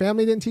 And your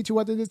family didn't teach you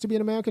what it is to be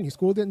an American. Your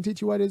school didn't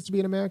teach you what it is to be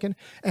an American.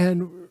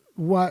 And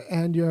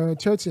your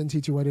church didn't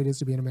teach you what it is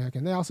to be an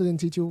American. They also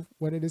didn't teach you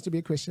what it is to be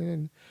a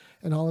Christian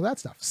and all of that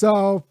stuff.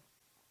 So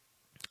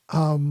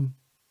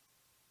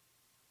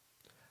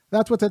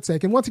that's what's at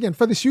stake. And once again,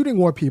 for the shooting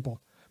war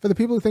people, for the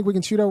people who think we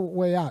can shoot our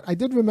way out, I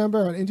did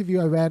remember an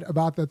interview I read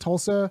about the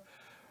Tulsa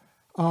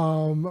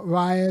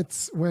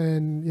Riots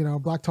when,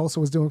 Black Tulsa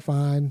was doing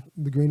fine.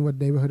 The Greenwood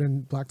neighborhood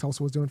in Black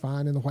Tulsa was doing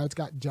fine, and the whites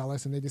got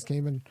jealous and they just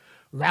came and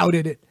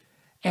routed it.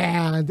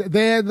 And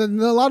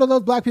a lot of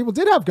those black people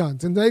did have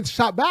guns, and they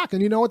shot back.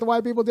 And you know what the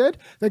white people did?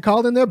 They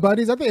called in their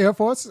buddies at the Air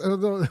Force or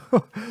the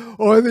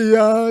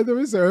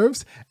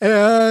reserves,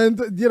 and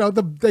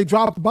they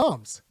dropped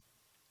bombs,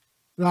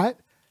 right?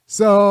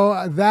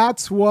 So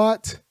that's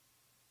what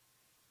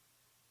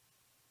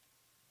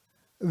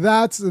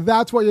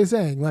you're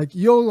saying. Like,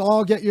 you'll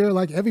all get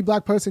every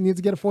black person needs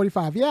to get a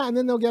 45. Yeah, and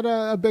then they'll get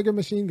a bigger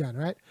machine gun,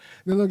 right?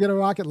 Then they'll get a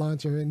rocket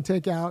launcher and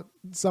take out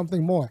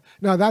something more.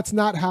 No, that's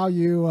not how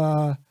you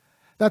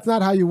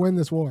win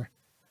this war.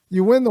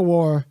 You win the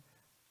war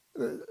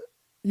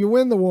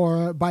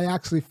by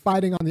actually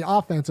fighting on the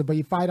offensive, but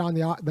you fight on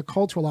the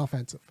cultural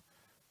offensive,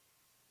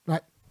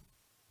 right?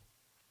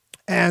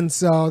 And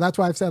so that's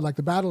why I've said,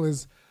 the battle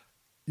is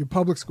your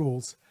public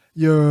schools,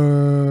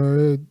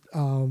 your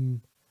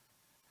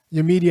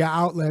media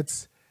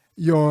outlets,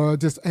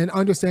 and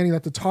understanding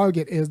that the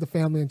target is the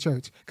family and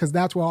church, because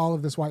that's where all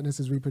of this whiteness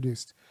is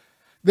reproduced.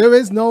 There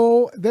is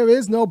no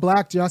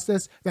black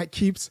justice that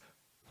keeps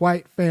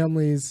white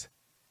families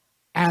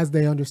as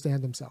they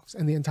understand themselves,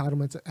 and the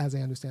entitlements as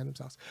they understand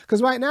themselves.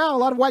 Because right now, a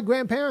lot of white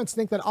grandparents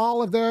think that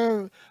all of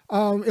their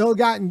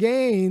ill-gotten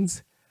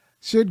gains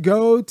should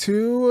go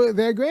to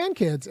their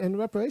grandkids, and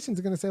reparations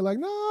are going to say,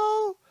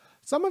 no,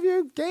 some of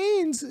your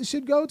gains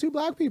should go to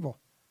black people.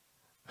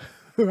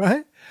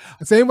 Right?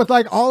 Same with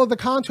all of the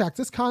contracts.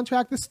 This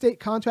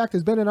state contract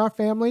has been in our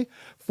family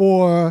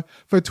for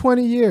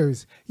 20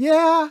 years.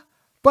 Yeah,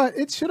 but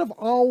it should have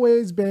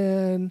always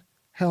been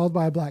held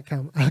by a black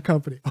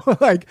company.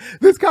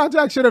 This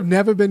contract should have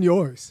never been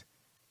yours.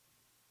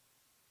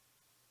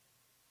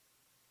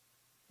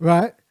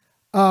 Right?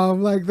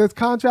 This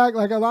contract,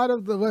 a lot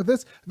of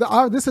this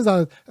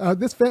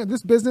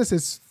business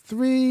is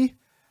three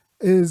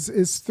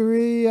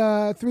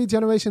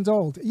generations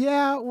old.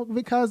 Yeah,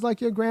 because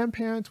your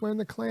grandparents were in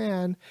the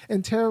Klan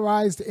and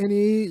terrorized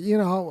any,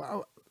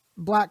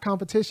 black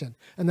competition.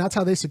 And that's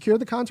how they secured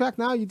the contract.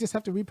 Now you just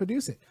have to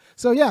reproduce it.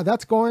 So yeah,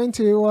 that's going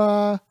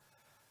to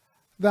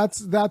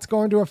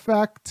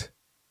affect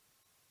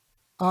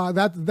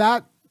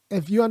that.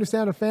 If you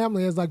understand a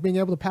family as being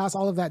able to pass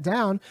all of that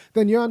down,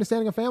 then your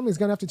understanding of family is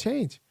going to have to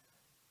change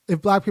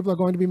if black people are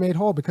going to be made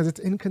whole, because it's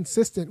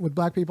inconsistent with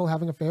black people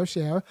having a fair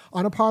share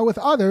on a par with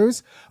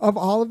others of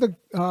all of the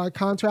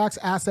contracts,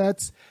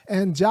 assets,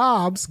 and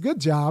jobs, good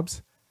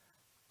jobs,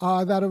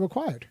 that are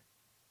required.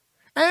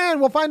 And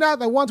we'll find out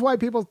that once white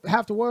people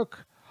have to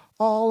work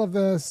do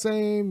the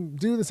same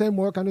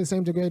work under the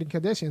same degrading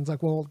conditions,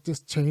 we'll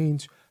just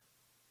change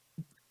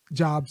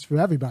jobs for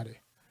everybody.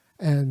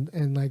 And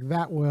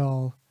that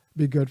will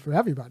be good for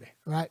everybody,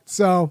 right?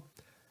 So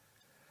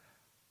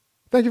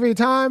thank you for your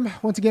time.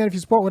 Once again, if you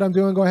support what I'm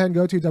doing, go ahead and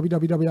go to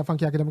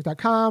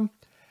www.funkyacademic.com.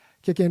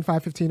 Kick in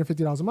 $5, $15, or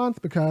 $50 a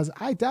month, because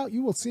I doubt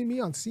you will see me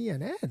on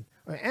CNN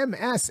or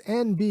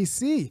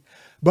MSNBC.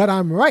 But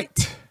I'm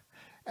right.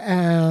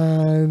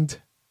 And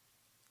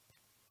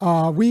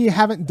we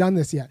haven't done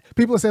this yet.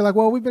 People say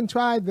well, we've been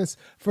tried this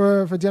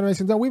for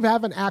generations. No, we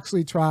haven't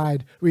actually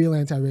tried real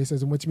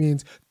anti-racism, which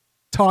means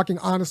talking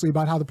honestly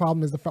about how the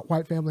problem is the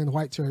white family and the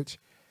white church,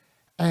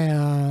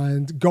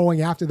 and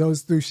going after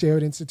those through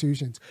shared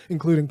institutions,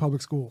 including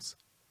public schools.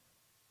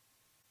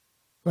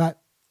 Right?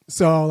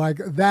 So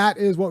that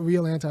is what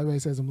real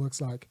anti-racism looks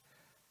like.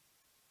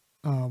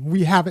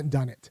 We haven't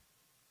done it.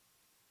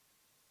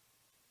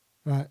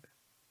 Right?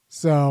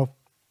 So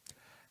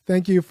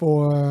thank you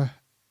for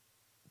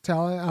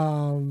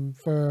coming,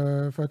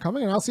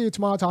 and I'll see you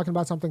tomorrow talking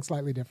about something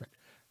slightly different.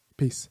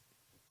 Peace.